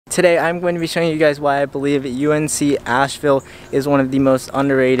Today I'm going to be showing you guys why I believe UNC Asheville is one of the most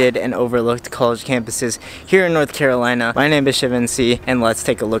underrated and overlooked college campuses here in North Carolina. My name is Shivan C, and let's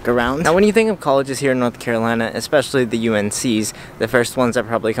take a look around. Now when you think of colleges here in North Carolina, especially the UNCs, the first ones that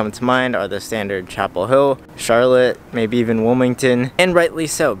probably come to mind are the standard Chapel Hill, Charlotte, maybe even Wilmington, and rightly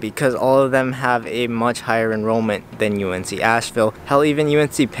so because all of them have a much higher enrollment than UNC Asheville. Hell, even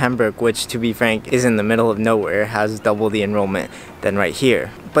UNC Pembroke, which to be frank is in the middle of nowhere, has double the enrollment than right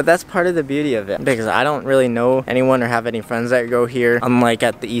here. But that's part of the beauty of it, because I don't really know anyone or have any friends that go here, unlike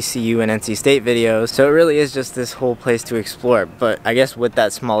at the ECU and NC State videos, so it really is just this whole place to explore. But I guess with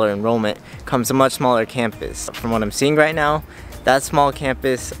that smaller enrollment comes a much smaller campus. From what I'm seeing right now, that small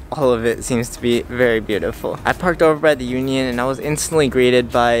campus, all of it seems to be very beautiful. I parked over by the Union and I was instantly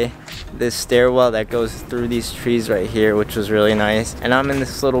greeted by this stairwell that goes through these trees right here, which was really nice. And I'm in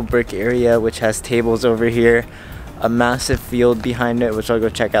this little brick area which has tables over here, a massive field behind it, which I'll go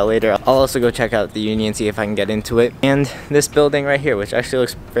check out later. I'll also go check out the Union, see if I can get into it. And this building right here, which actually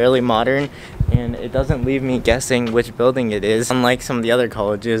looks fairly modern, and it doesn't leave me guessing which building it is, unlike some of the other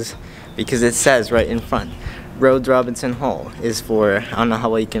colleges, because it says right in front, Rhodes Robinson Hall is for, I don't know how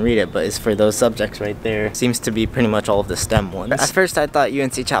well you can read it, but it's for those subjects right there. Seems to be pretty much all of the STEM ones. At first I thought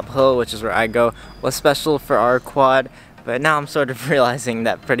UNC Chapel Hill, which is where I go, was special for our quad, but now I'm sort of realizing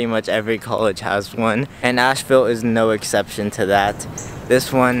that pretty much every college has one, and Asheville is no exception to that.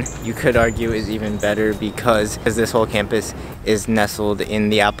 This one, you could argue, is even better because this whole campus is nestled in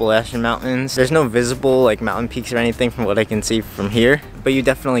the Appalachian Mountains. There's no visible like mountain peaks or anything from what I can see from here, but you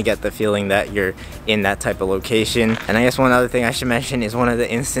definitely get the feeling that you're in that type of location. And I guess one other thing I should mention is one of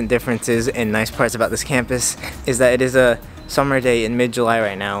the instant differences and nice parts about this campus is that it is a summer day in mid-July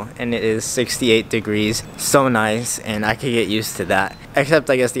right now, and it is 68 degrees. So nice, and I could get used to that. Except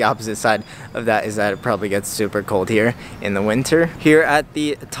I guess the opposite side of that is that it probably gets super cold here in the winter. Here at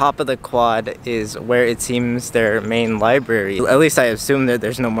the top of the quad is where it seems their main library. At least I assume that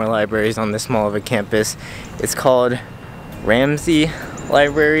there's no more libraries on this small of a campus. It's called Ramsey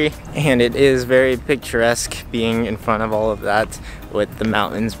Library, and it is very picturesque being in front of all of that with the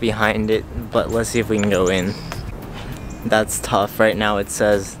mountains behind it. But let's see if we can go in. That's tough. Right now it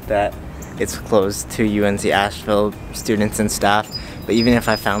says that it's closed to UNC Asheville students and staff, but even if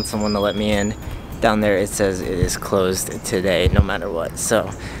I found someone to let me in, down there it says it is closed today no matter what.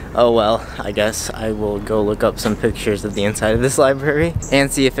 So oh well, I guess I will go look up some pictures of the inside of this library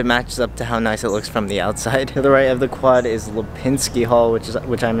and see if it matches up to how nice it looks from the outside. To the right of the quad is Lipinski Hall,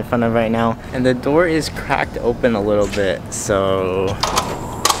 which I'm in front of right now, and the door is cracked open a little bit, so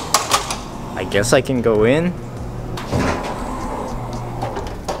I guess I can go in.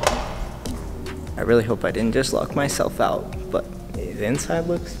 I really hope I didn't just lock myself out, but the inside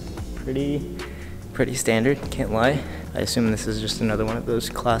looks pretty standard, can't lie. I assume this is just another one of those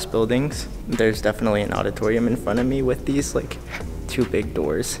class buildings. There's definitely an auditorium in front of me with these like two big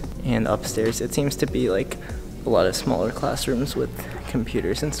doors, and upstairs it seems to be like a lot of smaller classrooms with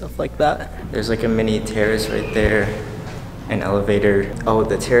computers and stuff like that. There's like a mini terrace right there, an elevator. Oh,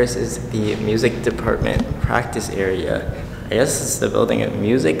 the terrace is the music department practice area. I guess it's the building of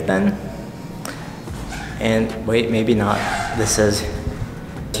music then? And wait, maybe not. This says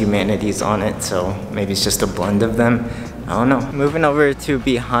humanities on it, so maybe it's just a blend of them. I don't know. Moving over to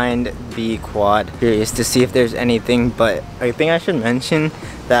behind the quad, curious to see if there's anything, but I think I should mention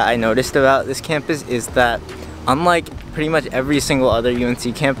that I noticed about this campus is that unlike pretty much every single other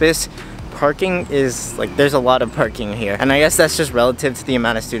UNC campus, parking is like, there's a lot of parking here, and I guess that's just relative to the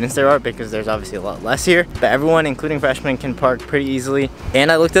amount of students there are because there's obviously a lot less here, but everyone including freshmen can park pretty easily.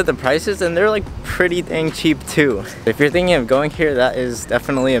 And I looked at the prices and they're like pretty dang cheap too. If you're thinking of going here, that is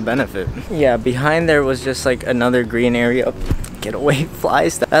definitely a benefit. Yeah, behind there was just like another green area. Get away,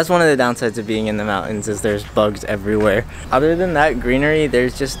 flies. That's one of the downsides of being in the mountains, is there's bugs everywhere. Other than that greenery,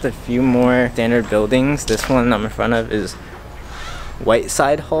 there's just a few more standard buildings. This one I'm in front of is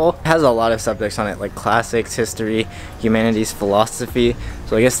Whiteside Hall. It has a lot of subjects on it, like classics, history, humanities, philosophy.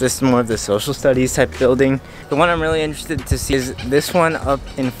 So I guess this is more of the social studies type building. The one I'm really interested to see is this one up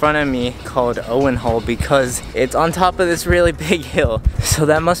in front of me called Owen Hall, because it's on top of this really big hill. So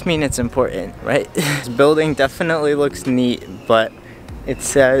that must mean it's important, right? This building definitely looks neat, but it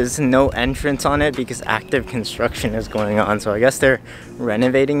says no entrance on it because active construction is going on. So I guess they're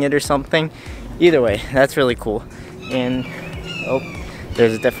renovating it or something. Either way, that's really cool. And oh,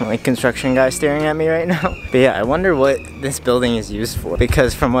 there's definitely a construction guy staring at me right now. But yeah, I wonder what this building is used for,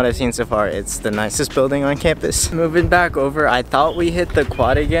 because from what I've seen so far, it's the nicest building on campus. Moving back over, I thought we hit the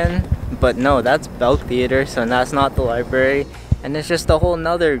quad again, but no, that's Belk Theater, so that's not the library. And it's just a whole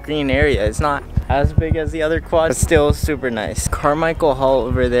nother green area. It's not as big as the other quad, but still super nice. Carmichael Hall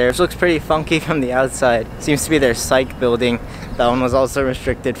over there, which looks pretty funky from the outside. Seems to be their psych building. That one was also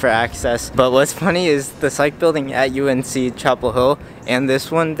restricted for access. But what's funny is the psych building at UNC Chapel Hill and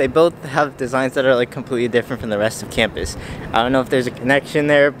this one, they both have designs that are like completely different from the rest of campus. I don't know if there's a connection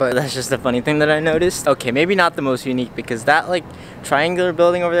there, but that's just a funny thing that I noticed. Okay, maybe not the most unique, because that like triangular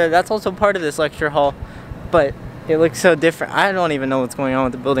building over there, that's also part of this lecture hall, but it looks so different. I don't even know what's going on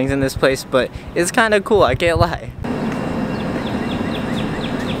with the buildings in this place, but it's kind of cool, I can't lie.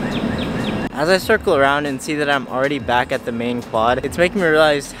 As I circle around and see that I'm already back at the main quad, it's making me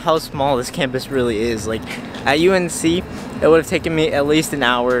realize how small this campus really is. Like at UNC, it would have taken me at least an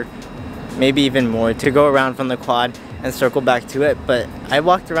hour, maybe even more, to go around from the quad and circle back to it, but I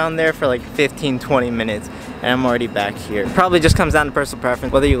walked around there for like 15-20 minutes and I'm already back here. It probably just comes down to personal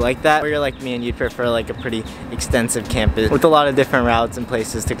preference, whether you like that or you're like me and you'd prefer like a pretty extensive campus with a lot of different routes and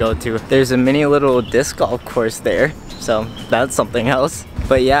places to go to. There's a mini little disc golf course there, so that's something else.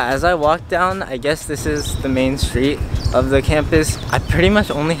 But yeah, as I walk down, I guess this is the main street of the campus. I pretty much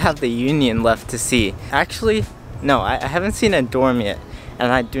only have the Union left to see. Actually, no, I haven't seen a dorm yet.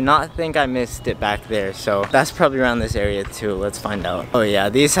 And I do not think I missed it back there, so that's probably around this area too. Let's find out. Oh yeah,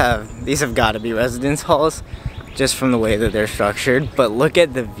 these have got to be residence halls just from the way that they're structured. But look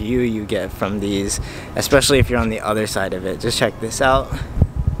at the view you get from these, especially if you're on the other side of it. Just check this out.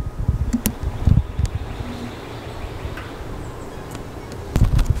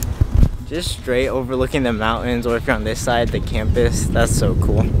 Just straight overlooking the mountains, or if you're on this side, the campus. That's so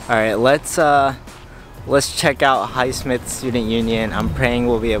cool. All right, let's check out Highsmith Student Union. I'm praying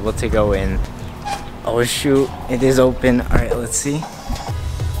we'll be able to go in. Oh shoot, it is open. All right, let's see.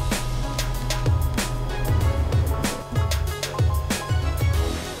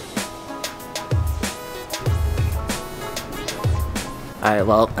 All right,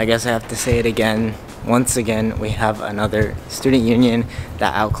 well, I guess I have to say it again. Once again, we have another student union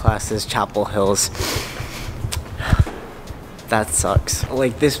that outclasses Chapel Hill's. That sucks.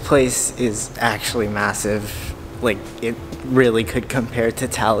 Like, this place is actually massive. Like, it really could compare to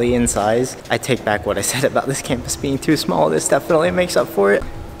Tally in size. I take back what I said about this campus being too small. This definitely makes up for it.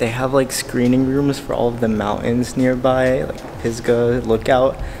 They have like screening rooms for all of the mountains nearby, like Pisgah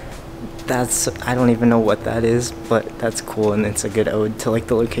Lookout. I don't even know what that is, but that's cool, and it's a good ode to like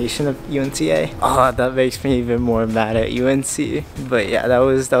the location of UNCA. Oh, that makes me even more mad at UNC. But yeah, that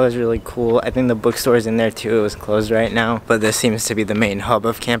was really cool. I think the bookstore is in there too. It was closed right now, but this seems to be the main hub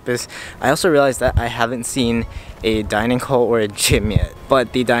of campus. I also realized that I haven't seen a dining hall or a gym yet,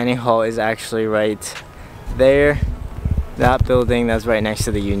 but the dining hall is actually right there. That building that's right next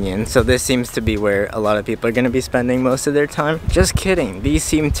to the Union. So this seems to be where a lot of people are going to be spending most of their time. Just kidding. These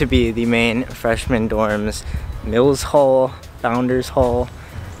seem to be the main freshman dorms. Mills Hall, Founders Hall.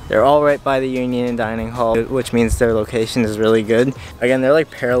 They're all right by the Union and Dining Hall, which means their location is really good. Again, they're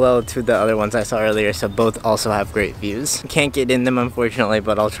like parallel to the other ones I saw earlier, so both also have great views. Can't get in them unfortunately,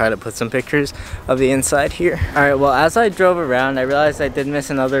 but I'll try to put some pictures of the inside here. All right, well, as I drove around, I realized I did miss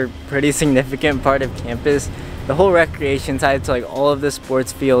another pretty significant part of campus. The whole recreation side, so like all of the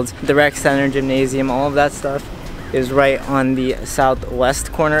sports fields, the rec center, gymnasium, all of that stuff is right on the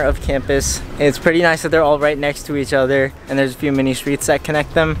southwest corner of campus. It's pretty nice that they're all right next to each other, and there's a few mini streets that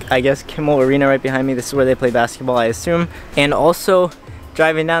connect them. I guess Kimmel Arena right behind me, this is where they play basketball, I assume. And also,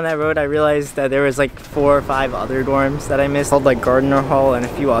 driving down that road, I realized that there was like 4 or 5 other dorms that I missed, called like Gardner Hall and a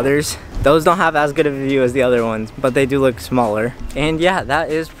few others. Those don't have as good of a view as the other ones, but they do look smaller. And yeah, that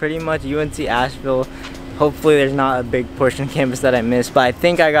is pretty much UNC Asheville. Hopefully there's not a big portion of campus that I missed, but I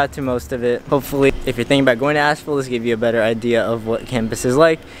think I got to most of it. Hopefully, if you're thinking about going to Asheville, this gives you a better idea of what campus is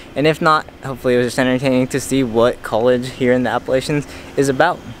like. And if not, hopefully it was just entertaining to see what college here in the Appalachians is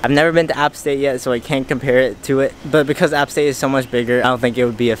about. I've never been to App State yet, so I can't compare it to it. But because App State is so much bigger, I don't think it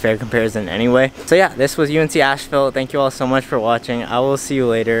would be a fair comparison anyway. So yeah, this was UNC Asheville. Thank you all so much for watching. I will see you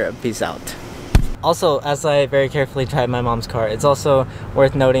later. Peace out. Also, as I very carefully drive my mom's car, it's also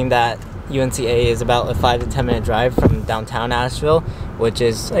worth noting that UNCA is about a 5 to 10 minute drive from downtown Asheville, which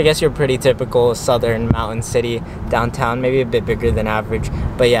is, I guess, your pretty typical southern mountain city downtown, maybe a bit bigger than average.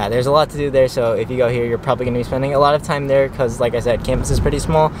 But yeah, there's a lot to do there, so if you go here, you're probably going to be spending a lot of time there because, like I said, campus is pretty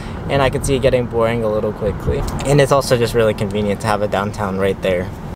small, and I could see it getting boring a little quickly. And it's also just really convenient to have a downtown right there.